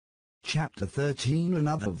Chapter 13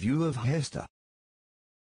 Another View of Hester.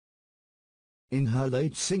 In her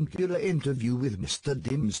late singular interview with Mr.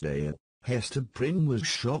 Dimmesdale, Hester Prynne was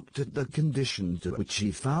shocked at the condition to which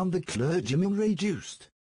she found the clergyman reduced.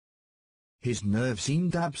 His nerve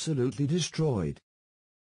seemed absolutely destroyed.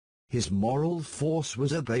 His moral force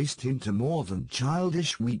was abased into more than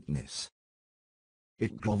childish weakness.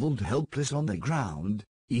 It grovelled helpless on the ground,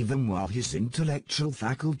 even while his intellectual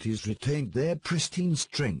faculties retained their pristine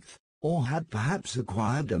strength, or had perhaps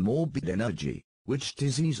acquired a morbid energy, which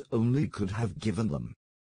disease only could have given them.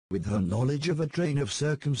 With her knowledge of a train of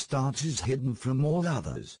circumstances hidden from all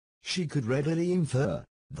others, she could readily infer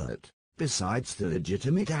that, besides the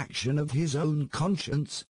legitimate action of his own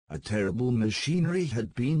conscience, a terrible machinery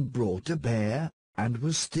had been brought to bear, and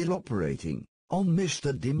was still operating, on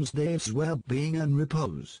Mr. Dimmesdale's well-being and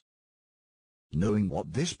repose. Knowing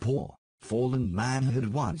what this poor, fallen man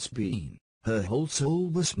had once been, her whole soul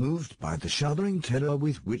was moved by the shuddering terror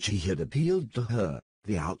with which he had appealed to her,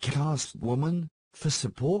 the outcast woman, for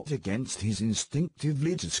support against his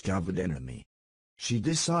instinctively discovered enemy. She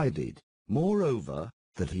decided, moreover,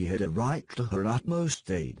 that he had a right to her utmost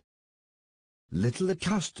aid. Little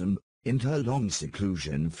accustomed, in her long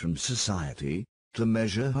seclusion from society, to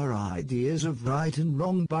measure her ideas of right and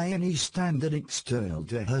wrong by any standard external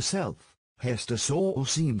to herself, Hester saw or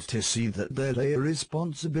seemed to see that there lay a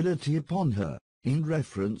responsibility upon her, in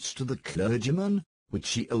reference to the clergyman, which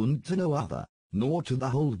she owned to no other, nor to the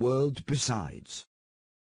whole world besides.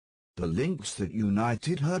 The links that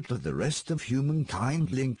united her to the rest of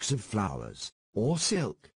humankind, links of flowers, or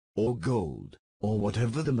silk, or gold, or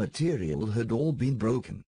whatever the material, had all been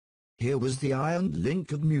broken. Here was the iron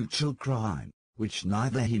link of mutual crime, which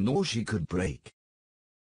neither he nor she could break.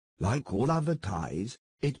 Like all other ties,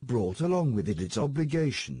 it brought along with it its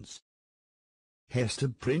obligations. Hester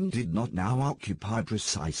Prynne did not now occupy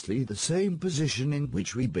precisely the same position in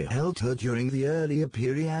which we beheld her during the earlier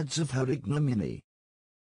periods of her ignominy.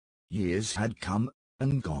 Years had come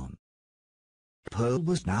and gone. Pearl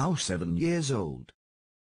was now 7 years old.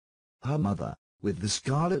 Her mother, with the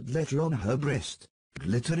scarlet letter on her breast,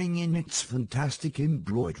 glittering in its fantastic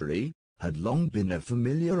embroidery, had long been a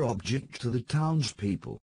familiar object to the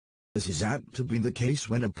townspeople. As is apt to be the case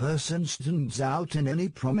when a person stands out in any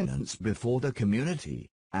prominence before the community,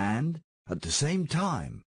 and, at the same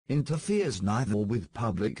time, interferes neither with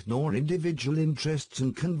public nor individual interests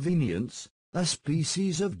and convenience, a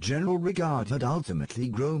species of general regard had ultimately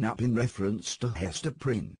grown up in reference to Hester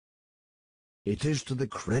Prynne. It is to the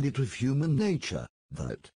credit of human nature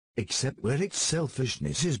that, except where its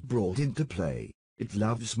selfishness is brought into play, it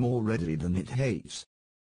loves more readily than it hates.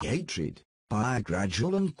 Hatred, by a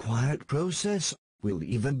gradual and quiet process, will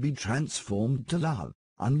even be transformed to love,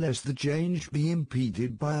 unless the change be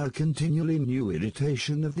impeded by a continually new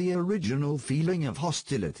irritation of the original feeling of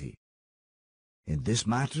hostility. In this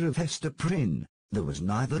matter of Hester Prynne, there was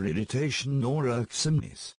neither irritation nor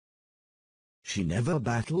irksomeness. She never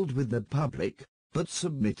battled with the public, but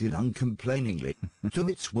submitted uncomplainingly to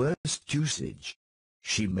its worst usage.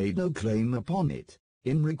 She made no claim upon it,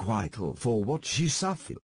 in requital for what she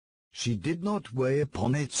suffered. She did not weigh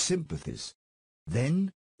upon its sympathies.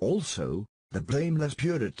 Then, also, the blameless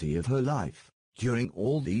purity of her life, during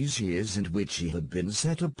all these years in which she had been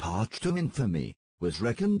set apart to infamy, was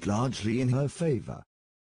reckoned largely in her favour.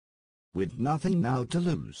 With nothing now to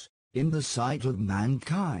lose, in the sight of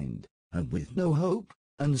mankind, and with no hope,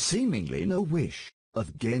 and seemingly no wish,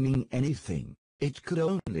 of gaining anything, it could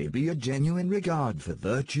only be a genuine regard for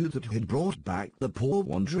virtue that had brought back the poor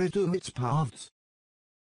wanderer to its paths.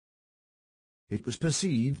 It was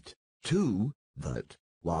perceived, too, that,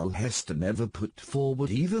 while Hester never put forward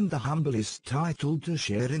even the humblest title to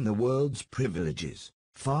share in the world's privileges,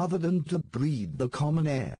 farther than to breathe the common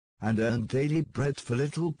air, and earn daily bread for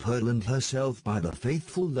little Pearl and herself by the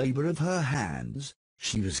faithful labour of her hands,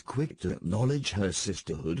 she was quick to acknowledge her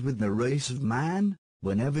sisterhood with the race of man,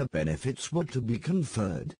 whenever benefits were to be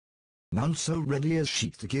conferred. None so ready as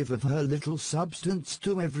she to give of her little substance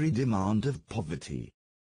to every demand of poverty.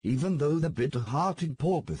 Even though the bitter-hearted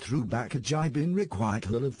pauper threw back a jibe in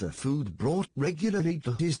requital of the food brought regularly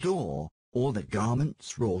to his door, or the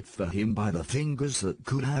garments wrought for him by the fingers that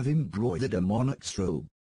could have embroidered a monarch's robe.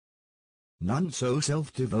 None so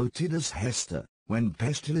self-devoted as Hester, when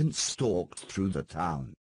pestilence stalked through the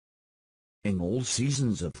town. In all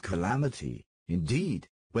seasons of calamity, indeed,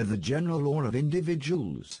 whether general or of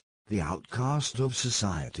individuals, the outcast of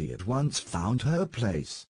society at once found her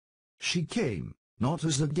place. She came, not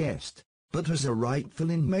as a guest, but as a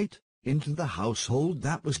rightful inmate, into the household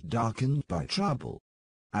that was darkened by trouble.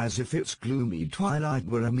 as if its gloomy twilight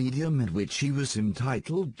were a medium in which she was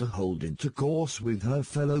entitled to hold intercourse with her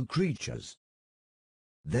fellow creatures.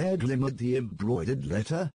 There glimmered the embroidered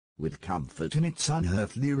letter, with comfort in its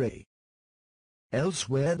unearthly ray.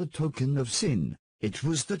 Elsewhere the token of sin, it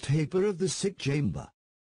was the taper of the sick chamber.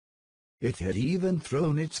 It had even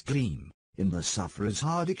thrown its gleam, in the sufferer's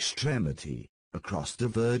hard extremity, across the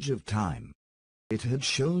verge of time. It had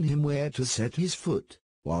shown him where to set his foot,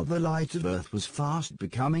 while the light of earth was fast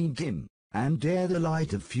becoming dim, and ere the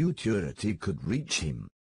light of futurity could reach him.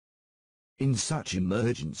 In such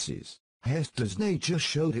emergencies, Hester's nature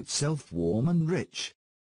showed itself warm and rich,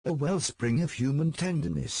 a wellspring of human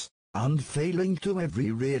tenderness, unfailing to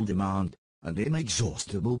every real demand, and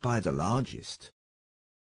inexhaustible by the largest.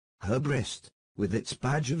 Her breast, with its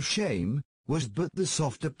badge of shame, was but the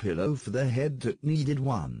softer pillow for the head that needed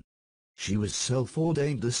one. She was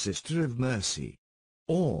self-ordained a sister of mercy.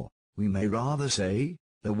 Or, we may rather say,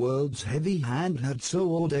 the world's heavy hand had so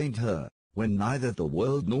ordained her, when neither the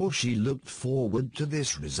world nor she looked forward to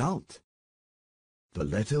this result. The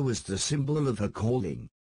letter was the symbol of her calling.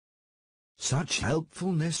 Such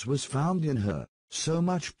helpfulness was found in her, so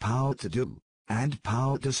much power to do, and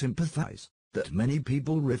power to sympathize, that many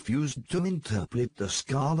people refused to interpret the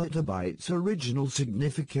Scarlet by its original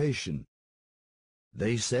signification.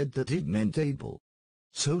 They said that it meant able.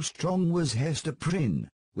 So strong was Hester Prynne,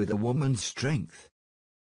 with a woman's strength.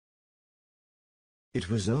 It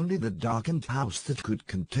was only the darkened house that could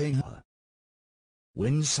contain her.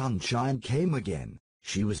 When sunshine came again,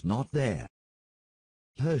 she was not there.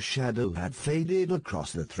 Her shadow had faded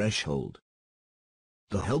across the threshold.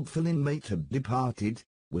 The helpful inmate had departed,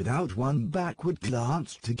 without one backward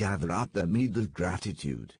glance to gather up the meed of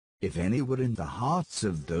gratitude, if any were in the hearts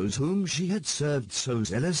of those whom she had served so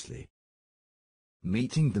zealously.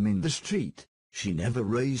 Meeting them in the street, she never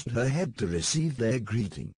raised her head to receive their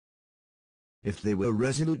greeting. If they were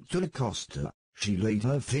resolute to accost her, she laid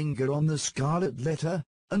her finger on the scarlet letter,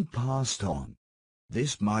 and passed on.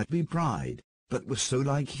 This might be pride, but was so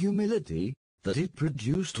like humility, that it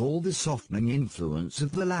produced all the softening influence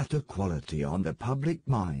of the latter quality on the public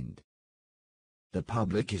mind. The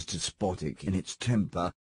public is despotic in its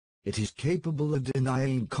temper. It is capable of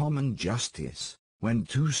denying common justice, when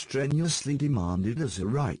too strenuously demanded as a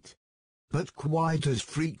right. But quite as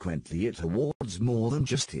frequently it awards more than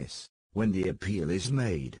justice, when the appeal is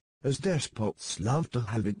made, as despots love to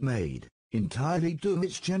have it made, entirely to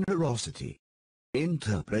its generosity.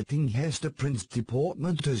 Interpreting Hester Prynne's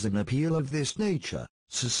deportment as an appeal of this nature,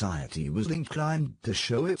 society was inclined to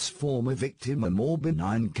show its former victim a more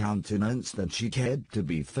benign countenance than she cared to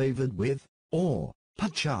be favored with, or,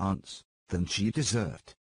 perchance, than she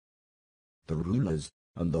deserved. The rulers,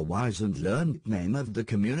 and the wise and learned men of the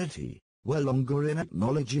community, were longer in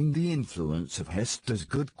acknowledging the influence of Hester's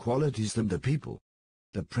good qualities than the people.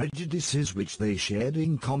 The prejudices which they shared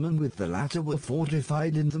in common with the latter were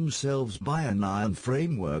fortified in themselves by an iron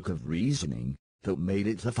framework of reasoning, that made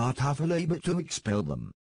it a far tougher labor to expel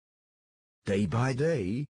them. Day by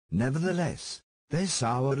day, nevertheless, their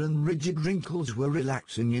sour and rigid wrinkles were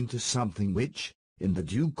relaxing into something which, in the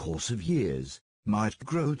due course of years, might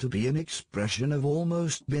grow to be an expression of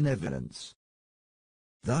almost benevolence.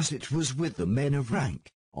 Thus it was with the men of rank,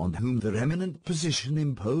 on whom their eminent position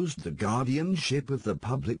imposed the guardianship of the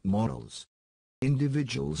public morals.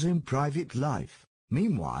 Individuals in private life,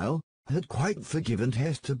 meanwhile, had quite forgiven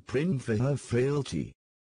Hester Prynne for her frailty.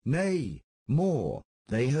 Nay, more,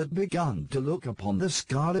 they had begun to look upon the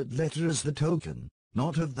scarlet letter as the token,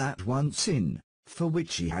 not of that one sin, for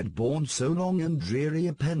which she had borne so long and dreary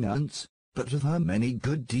a penance, but of her many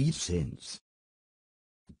good deeds since.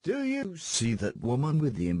 "Do you see that woman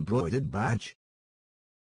with the embroidered badge?"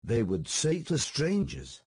 they would say to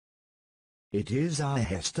strangers. "It is our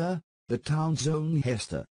Hester, the town's own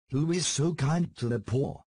Hester, who is so kind to the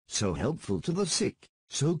poor, so helpful to the sick,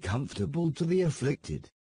 so comfortable to the afflicted."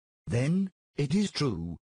 Then, it is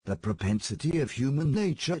true, the propensity of human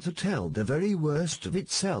nature to tell the very worst of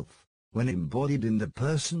itself, when embodied in the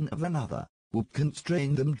person of another, would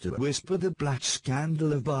constrain them to whisper the black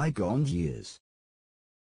scandal of bygone years.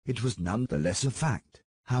 It was none the less a fact,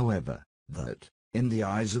 however, that, in the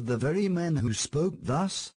eyes of the very men who spoke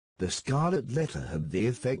thus, the scarlet letter had the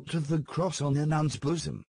effect of the cross on a nun's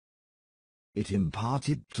bosom. It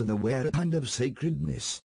imparted to the wearer a kind of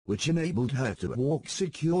sacredness, which enabled her to walk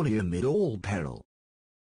securely amid all peril.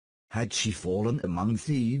 Had she fallen among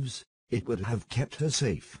thieves, it would have kept her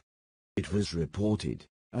safe. It was reported,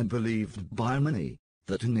 and believed by many,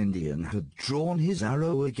 that an Indian had drawn his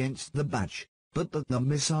arrow against the badge, but that the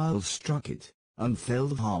missile struck it, and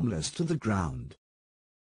fell harmless to the ground.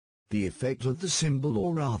 the effect of the symbol,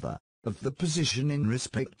 or rather, of the position in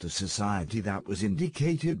respect to society that was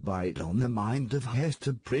indicated by it on the mind of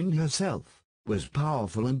Hester Prynne herself, was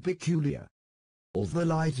powerful and peculiar. All the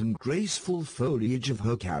light and graceful foliage of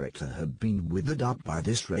her character had been withered up by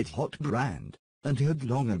this red-hot brand, and had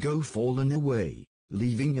long ago fallen away,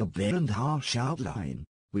 leaving a bare and harsh outline,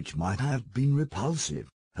 which might have been repulsive,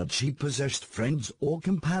 had she possessed friends or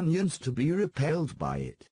companions to be repelled by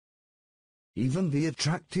it. Even the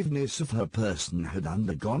attractiveness of her person had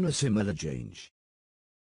undergone a similar change.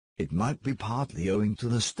 It might be partly owing to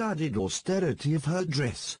the studied austerity of her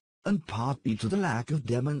dress, and partly to the lack of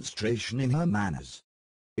demonstration in her manners.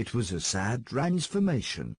 It was a sad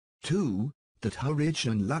transformation, too, that her rich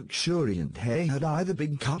and luxuriant hair had either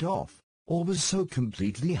been cut off, or was so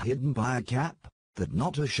completely hidden by a cap, that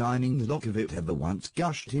not a shining lock of it ever once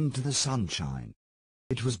gushed into the sunshine.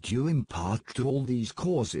 It was due in part to all these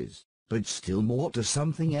causes, but still more to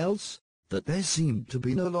something else, that there seemed to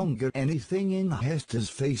be no longer anything in Hester's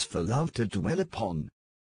face for love to dwell upon.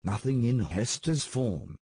 Nothing in Hester's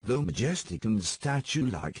form, though majestic and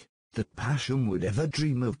statue-like, that passion would ever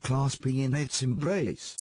dream of clasping in its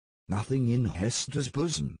embrace. Nothing in Hester's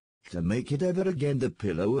bosom, to make it ever again the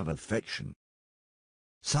pillow of affection.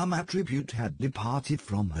 Some attribute had departed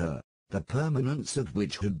from her, the permanence of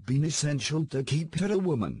which had been essential to keep her a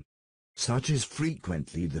woman. Such is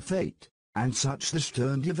frequently the fate, and such the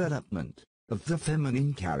stern development, of the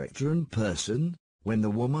feminine character and person, when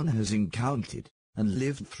the woman has encountered, and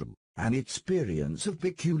lived through, an experience of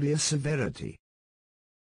peculiar severity.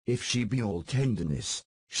 If she be all tenderness,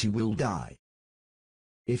 she will die.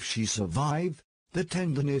 If she survive, the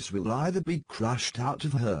tenderness will either be crushed out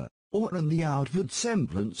of her, or in the outward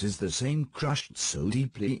semblance is the same crushed so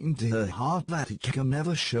deeply into her heart that it can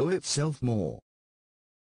never show itself more.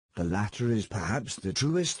 The latter is perhaps the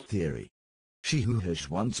truest theory. She who has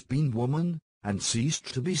once been woman, and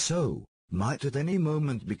ceased to be so, might at any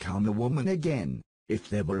moment become a woman again, if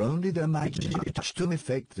there were only the magic touch to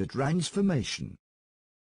effect the transformation.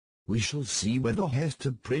 We shall see whether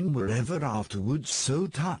Hester Prynne were ever afterwards so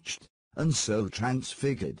touched, and so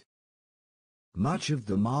transfigured. Much of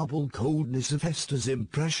the marble coldness of Hester's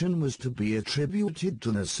impression was to be attributed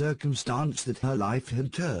to the circumstance that her life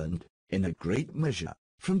had turned, in a great measure,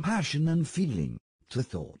 from passion and feeling, to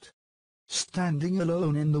thought. Standing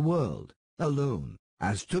alone in the world, alone,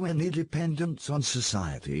 as to any dependence on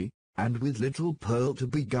society, and with little Pearl to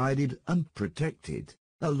be guided and protected,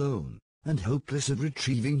 alone, and hopeless of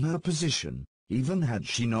retrieving her position, even had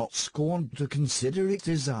she not scorned to consider it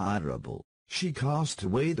desirable, she cast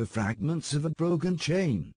away the fragments of a broken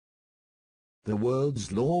chain. The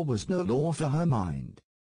world's law was no law for her mind.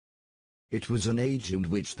 It was an age in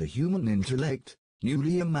which the human intellect,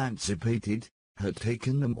 newly emancipated, had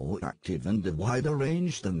taken a more active and a wider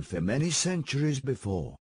range than for many centuries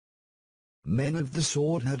before. Men of the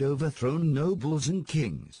sword had overthrown nobles and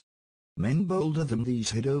kings. Men bolder than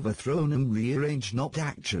these had overthrown and rearranged not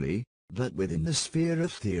actually, but within the sphere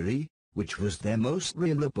of theory, which was their most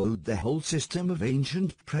real abode, the whole system of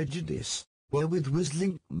ancient prejudice, wherewith was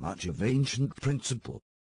linked much of ancient principle.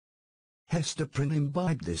 Hester Prynne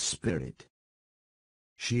imbibed this spirit.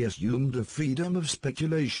 She assumed a freedom of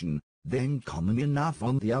speculation, then common enough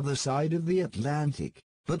on the other side of the Atlantic,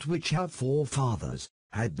 but which our forefathers,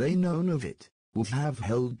 had they known of it, would have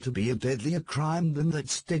held to be a deadlier crime than that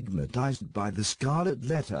stigmatized by the Scarlet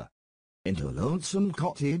Letter. In her lonesome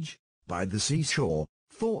cottage, by the seashore,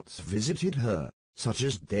 thoughts visited her, such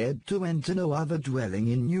as dared to enter no other dwelling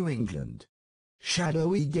in New England.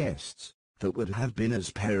 Shadowy guests, that would have been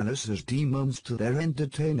as perilous as demons to their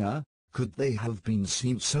entertainer, could they have been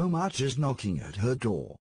seen so much as knocking at her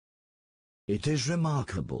door. It is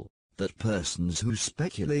remarkable that persons who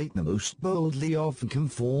speculate the most boldly often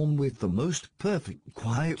conform with the most perfect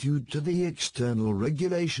quietude to the external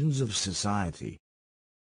regulations of society.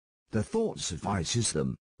 The thought suffices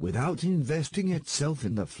them, without investing itself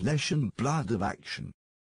in the flesh and blood of action.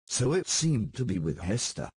 So it seemed to be with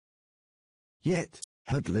Hester. Yet,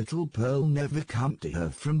 had little Pearl never come to her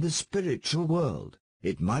from the spiritual world,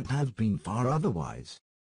 it might have been far otherwise.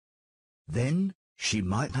 Then, she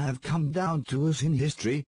might have come down to us in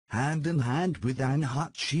history, hand in hand with Anne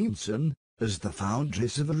Hutchinson, as the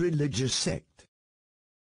foundress of a religious sect.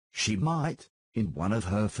 She might, in one of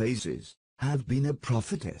her phases, have been a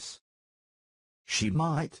prophetess. She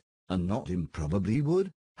might, and not improbably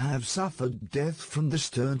would, have suffered death from the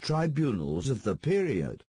stern tribunals of the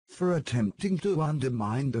period, for attempting to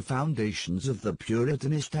undermine the foundations of the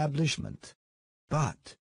Puritan establishment.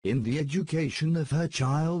 But, in the education of her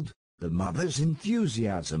child, the mother's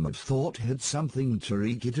enthusiasm of thought had something to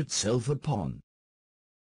wreak it itself upon.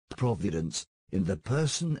 Providence, in the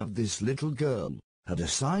person of this little girl, had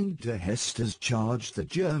assigned to Hester's charge the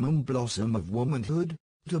German blossom of womanhood,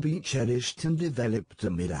 to be cherished and developed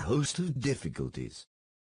amid a host of difficulties.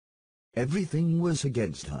 Everything was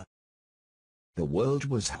against her. The world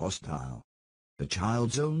was hostile. The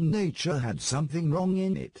child's own nature had something wrong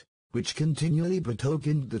in it, which continually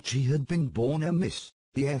betokened that she had been born amiss,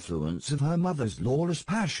 the effluence of her mother's lawless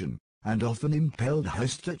passion, and often impelled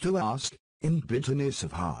Hester to ask, in bitterness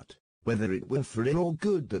of heart, whether it were for ill or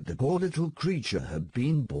good that the poor little creature had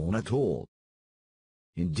been born at all.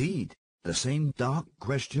 Indeed, the same dark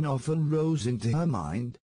question often rose into her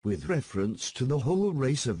mind, with reference to the whole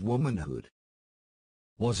race of womanhood.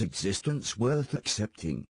 Was existence worth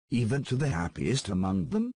accepting, even to the happiest among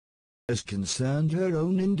them? As concerned her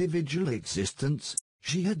own individual existence,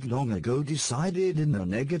 she had long ago decided in the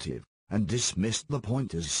negative, and dismissed the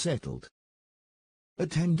point as settled. A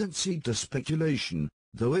tendency to speculation,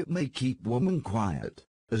 though it may keep woman quiet,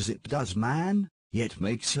 as it does man, yet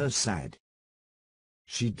makes her sad.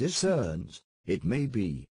 She discerns, it may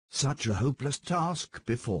be, such a hopeless task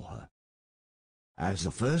before her. As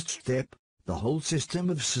a first step, the whole system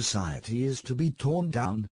of society is to be torn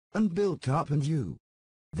down, and built up anew.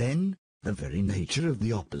 Then, the very nature of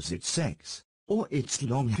the opposite sex, or its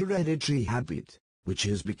long hereditary habit, which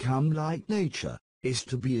has become like nature, is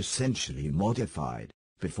to be essentially modified,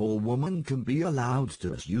 before woman can be allowed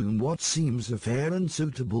to assume what seems a fair and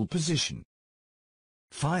suitable position.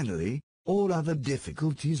 Finally, all other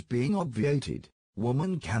difficulties being obviated,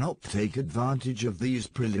 woman cannot take advantage of these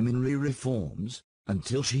preliminary reforms,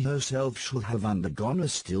 until she herself shall have undergone a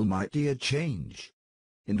still mightier change,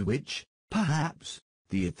 in which, perhaps,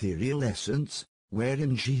 the ethereal essence,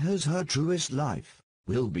 wherein she has her truest life,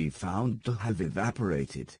 will be found to have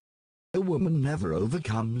evaporated. A woman never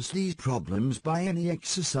overcomes these problems by any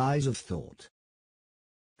exercise of thought.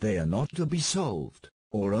 They are not to be solved,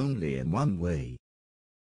 or only in one way.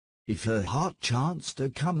 If her heart chance to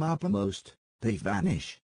come uppermost, they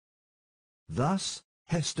vanish. Thus,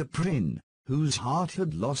 Hester Prynne, whose heart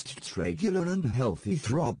had lost its regular and healthy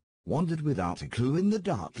throb, wandered without a clue in the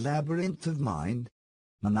dark labyrinth of mind,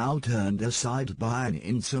 now turned aside by an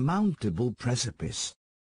insurmountable precipice,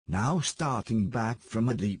 now starting back from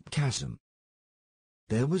a deep chasm.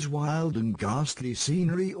 There was wild and ghastly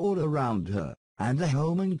scenery all around her, and a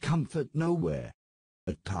home and comfort nowhere.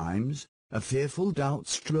 At times, a fearful doubt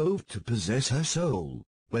strove to possess her soul,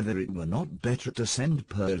 whether it were not better to send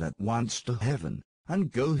Pearl at once to heaven,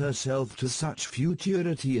 and go herself to such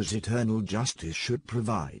futurity as eternal justice should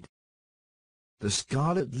provide. The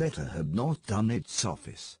Scarlet Letter had not done its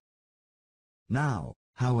office. Now,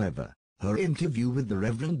 however, her interview with the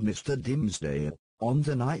Reverend Mr. Dimmesdale, on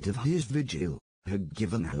the night of his vigil, had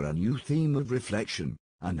given her a new theme of reflection,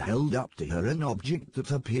 and held up to her an object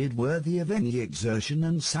that appeared worthy of any exertion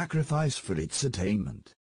and sacrifice for its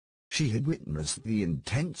attainment. She had witnessed the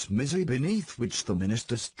intense misery beneath which the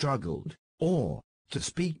minister struggled, or, to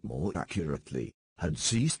speak more accurately, had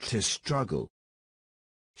ceased to struggle.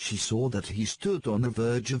 She saw that he stood on the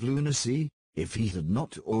verge of lunacy, if he had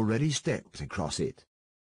not already stepped across it.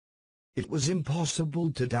 It was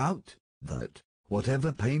impossible to doubt that,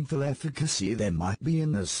 whatever painful efficacy there might be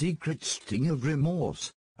in the secret sting of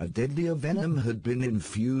remorse, a deadlier venom had been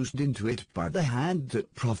infused into it by the hand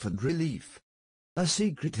that proffered relief. A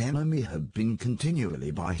secret enemy had been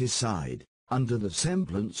continually by his side, under the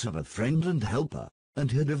semblance of a friend and helper,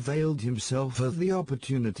 and had availed himself of the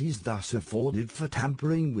opportunities thus afforded for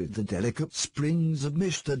tampering with the delicate springs of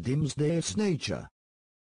Mr. Dimmesdale's nature.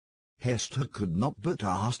 Hester could not but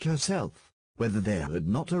ask herself whether there had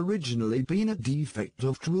not originally been a defect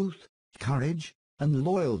of truth, courage, and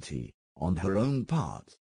loyalty, on her own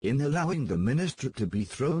part, in allowing the minister to be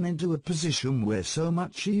thrown into a position where so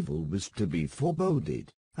much evil was to be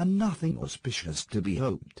foreboded, and nothing auspicious to be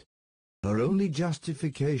hoped. Her only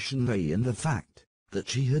justification lay in the fact that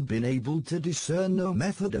she had been able to discern no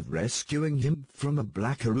method of rescuing him from a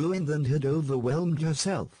blacker ruin than had overwhelmed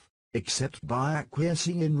herself, except by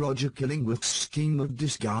acquiescing in Roger Killingworth's scheme of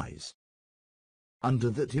disguise. Under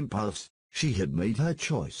that impulse, she had made her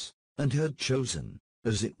choice, and had chosen,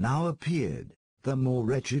 as it now appeared, the more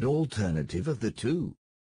wretched alternative of the two.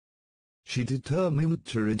 She determined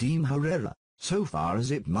to redeem her error, so far as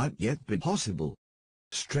it might yet be possible.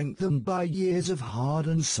 Strengthened by years of hard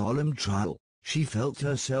and solemn trial, she felt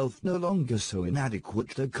herself no longer so inadequate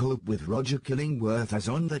to cope with Roger Killingworth as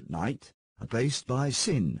on that night, abased by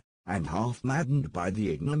sin, and half-maddened by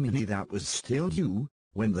the ignominy that was still due,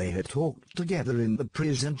 when they had talked together in the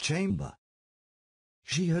prison chamber.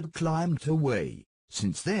 She had climbed her way,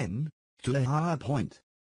 since then, to a higher point.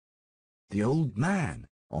 The old man,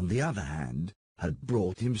 on the other hand, had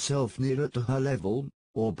brought himself nearer to her level,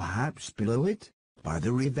 or perhaps below it, by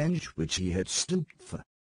the revenge which he had stooped for.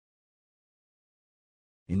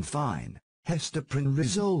 In fine, Hester Prynne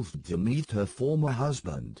resolved to meet her former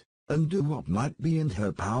husband, and do what might be in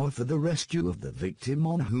her power for the rescue of the victim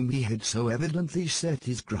on whom he had so evidently set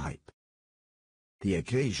his gripe. The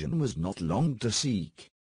occasion was not long to seek.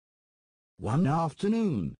 One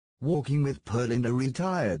afternoon, walking with Pearl in a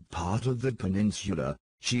retired part of the peninsula,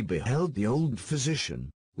 she beheld the old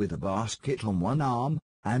physician, with a basket on one arm,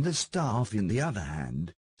 and a staff in the other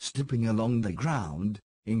hand, stepping along the ground,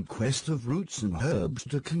 in quest of roots and herbs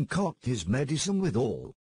to concoct his medicine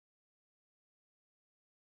withal.